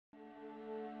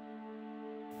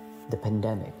The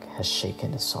pandemic has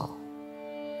shaken us all,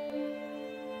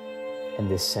 and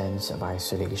this sense of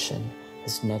isolation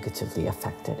has negatively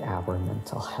affected our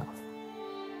mental health.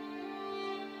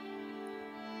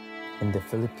 In the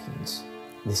Philippines,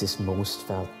 this is most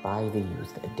felt by the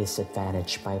youth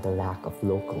disadvantaged by the lack of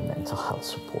local mental health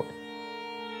support.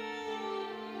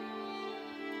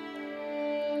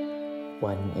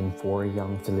 1 in 4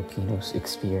 young Filipinos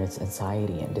experience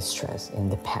anxiety and distress in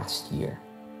the past year.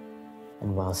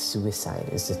 And while suicide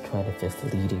is the 25th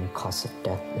leading cause of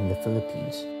death in the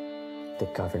Philippines, the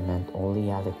government only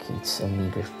allocates a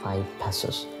meager 5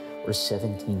 pesos or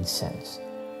 17 cents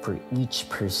for each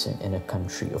person in a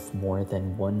country of more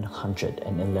than 111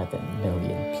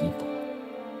 million people.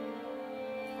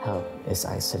 Help is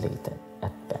isolated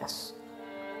at best.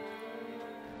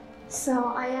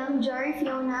 So, I am Jory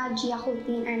Fiona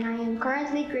Giacutin and I am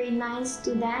currently grade 9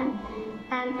 student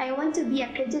and I want to be a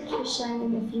pediatrician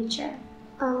in the future.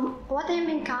 What I'm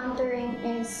encountering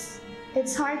is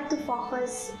it's hard to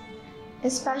focus,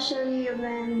 especially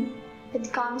when it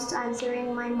comes to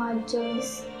answering my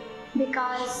modules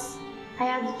because I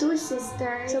have 2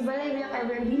 sisters. So, balay biya kay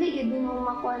really gid mo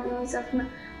makuha yung usap na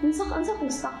unsa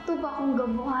kung sakto ba akong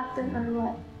gabuhatan or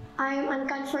what. I'm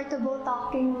uncomfortable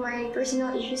talking my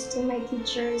personal issues to my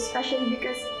teachers, especially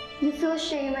because you feel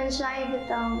shame and shy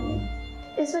bitaw.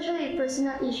 Especially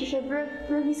personal issues, pero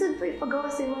isod po ipagawa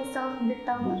sa imong self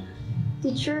bitaw.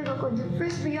 Teacher, ako the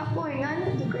first biya ko nga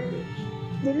na degree.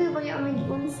 Dili ba yung may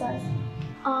giunsas?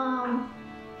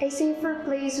 A safer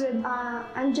place with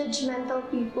unjudgmental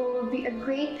people will be a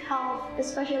great help,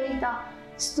 especially the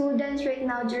students right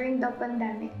now during the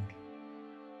pandemic.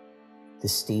 The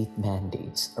state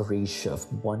mandates a ratio of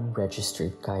 1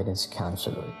 registered guidance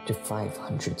counselor to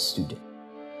 500 students.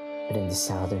 But in the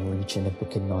southern region of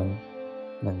Bukidnon,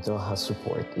 mental health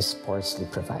support is sparsely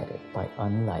provided by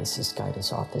unlicensed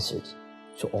guidance officers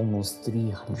to almost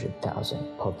 300,000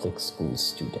 public school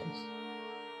students.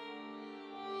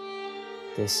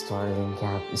 This startling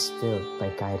gap is filled by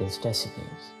guidance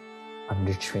designees,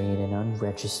 undertrained and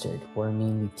unregistered, who are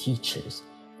mainly teachers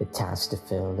the task to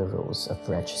fill the roles of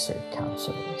registered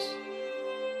counselors.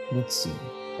 Mitzi,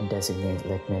 a designate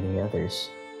like many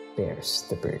others, bears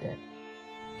the burden.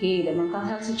 Okay, the mental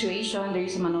health situation there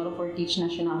is Manolo Fortich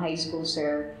National High School,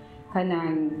 sir.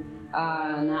 Kanang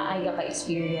naay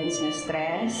ka-experience na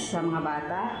stress sa mga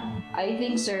bata. I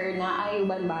think, sir, naay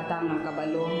uban bata nga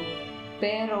kabalo.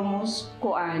 Pero most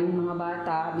kuan mga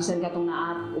bata, bisan katong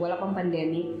wala pang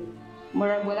pandemic,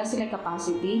 wala sila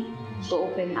capacity to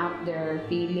open up their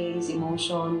feelings,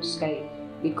 emotions,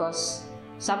 because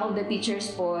some of the teachers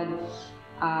po,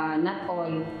 not all,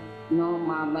 no,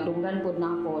 madunggan po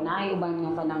na ako, naayuban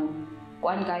nga pa ng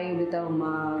kuan kayo bitaw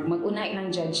mag-unay ng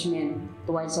judgment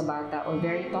towards sa bata or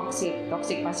very toxic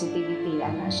positivity,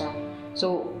 ana siya.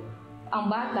 So, ang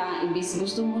bata, imbis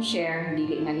gusto mo share,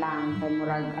 dili na lang,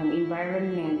 murag ang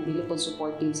environment, dili po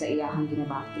supportive sa iyahang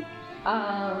ginabati.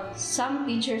 Some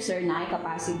teachers are na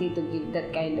capacity to give that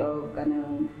kind of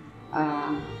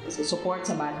support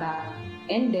sa bata.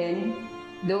 And then,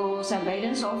 do sa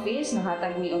guidance office,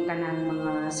 nakatag niyon kanang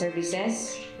mga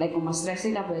services. Like kung ma-stress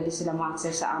sila, pwede sila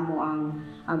ma-access sa amo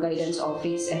ang guidance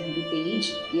office FB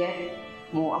page. Yet,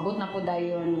 mo abot na po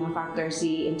dayon nga factor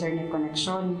si internet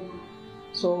connection.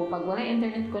 So, pag wala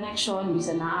internet connection,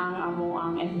 bisa na ang amo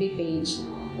ang FB page,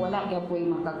 wala kaya po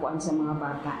yung makakuan sa mga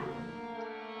bata.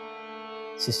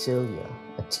 Cecilia,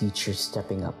 a teacher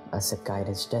stepping up as a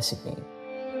guidance designate,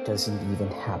 doesn't even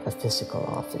have a physical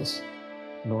office,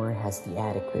 nor has the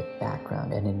adequate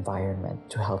background and environment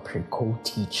to help her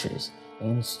co-teachers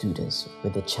and students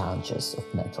with the challenges of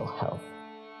mental health.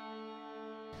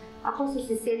 Ako si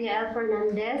Cecilia L.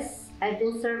 Fernandez. I've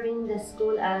been serving the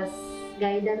school as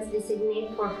guidance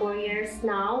designate for 4 years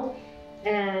now,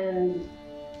 and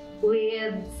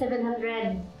with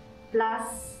 700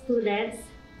 plus students.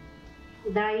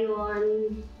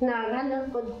 Dayon, nag-handle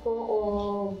ko o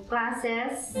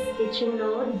classes, teaching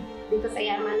load, because I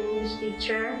am an English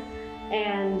teacher,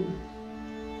 and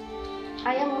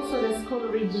I am also the school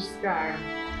registrar.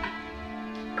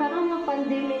 Karong nga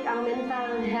pandemic, ang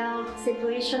mental health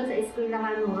situation sa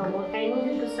eskwelahan mo, kaya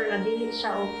nung ko sir, na dili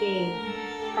siya okay.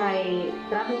 Kay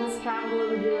grabe nga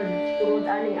struggle yun, tungod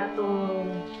aning atong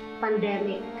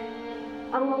pandemic.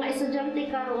 Ang mga estudyante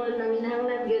karon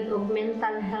nanginahanglan gyud og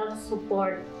mental health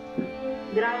support.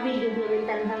 Grabe gyud nga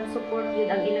mental health support gyud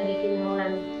ang ilang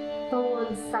gikinahanglan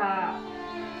tungod sa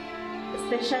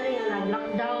especially nga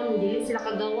nag-lockdown, dili sila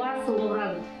kagawa, so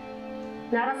murag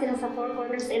nara sila sa four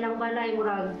corners sa ilang balay,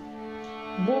 murag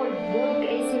bored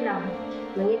kay sila.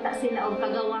 Nangita sila og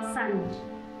kagawasan.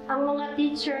 Ang mga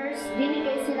teachers, dili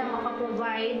kay sila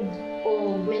makaprovide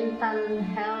o mental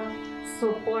health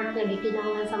support na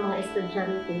gikinahanglan sa mga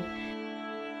estudyante.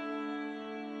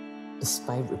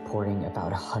 Despite reporting about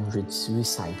 100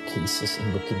 suicide cases in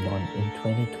Bukidnon in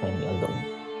 2020 alone,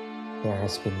 there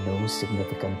has been no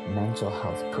significant mental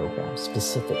health program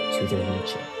specific to the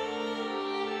region.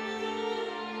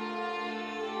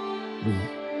 We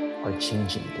are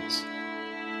changing this,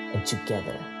 and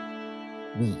together,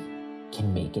 we can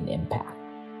make an impact.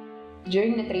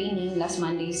 During the training last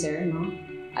Monday, sir,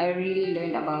 I really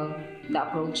learned about the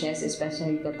approaches,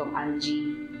 especially katong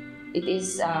algae. It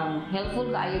is helpful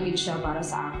kaayo gid siya para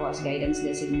sa ako as guidance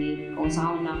designate kung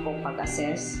saan na ako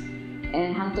pag-assess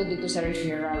and hangtod dito sa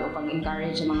referral o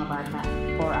pag-encourage sa mga bata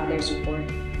for other support.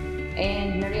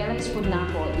 And na-realize po na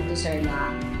ako dito, sir,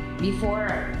 na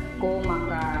before ko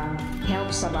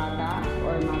maka-help sa bata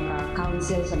or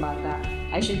maka-counsel sa bata,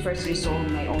 I should first resolve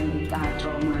my own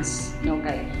traumas. No,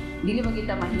 kay dili ba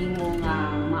kita mahimo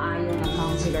nga maayo nga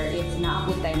counselor if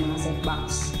naabot tayo mga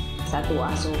setbacks sa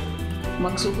atua. So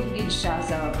magsugod gid siya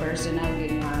sa personal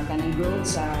gid nga kanang growth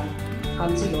sa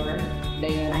counselor.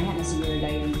 Dayon ay na siguro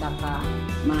dayon taka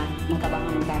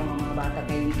matabangan ng tarong mga bata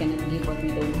kay we cannot give what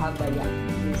we don't have ba ya.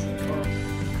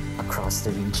 Across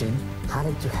the region,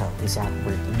 Halad to Help is at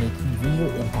work in making real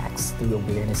impacts through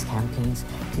awareness campaigns,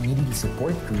 community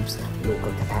support groups,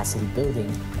 local capacity building,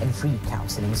 and free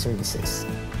counseling services.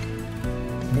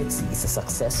 Mitzi is a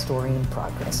success story in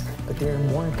progress, but there are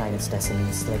more guidance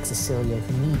destinies like Cecilia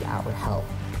who need our help.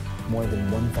 More than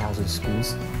 1,000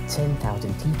 schools, 10,000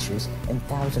 teachers, and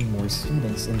 1,000 more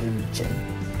students in the region,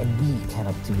 and we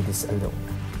cannot do this alone.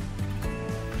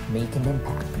 Make an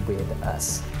impact with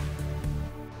us.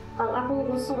 Ang akong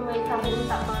gusto may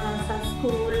kabunta para sa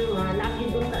school nga,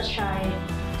 nagidunta siya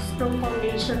strong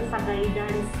foundation sa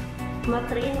guidance.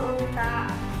 Matrain unta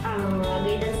ang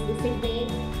guidance designate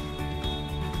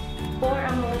or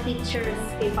ang mga teachers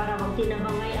kay para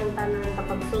magtinabangay ang tanan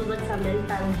kapag sulbad sa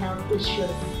mental health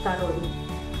issues karon.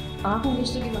 Ang akong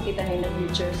gusto din makita in the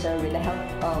future, sir, with the help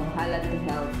of Halad to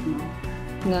Help,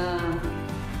 nga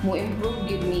mo improve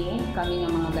gid me kami nga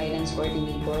mga guidance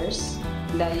coordinators.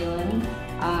 Dayon,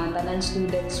 tanan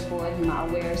students po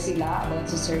ma-aware sila about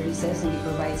sa services na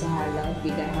i-provide sa Halad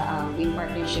in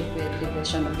partnership with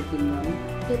Division of Bukidnon.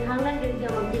 Kinahanglan gyud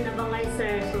nga magtinabangay,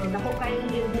 sir. So dako kayo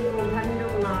gyud yung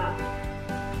handong nga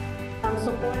ang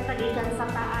support sa gikan sa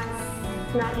taas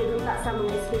na gidunta sa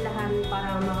mga eskwelahan para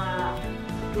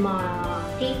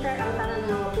ma-cater ang tanan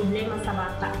ng problema sa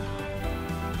bata.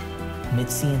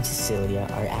 Mitzi and Cecilia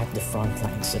are at the front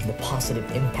lines of the positive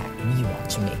impact we want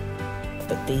to make,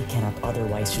 but they cannot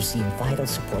otherwise receive vital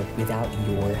support without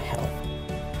your help.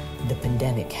 The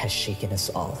pandemic has shaken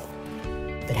us all,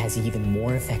 but has even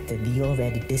more affected the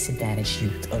already disadvantaged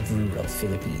youth of rural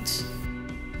Philippines.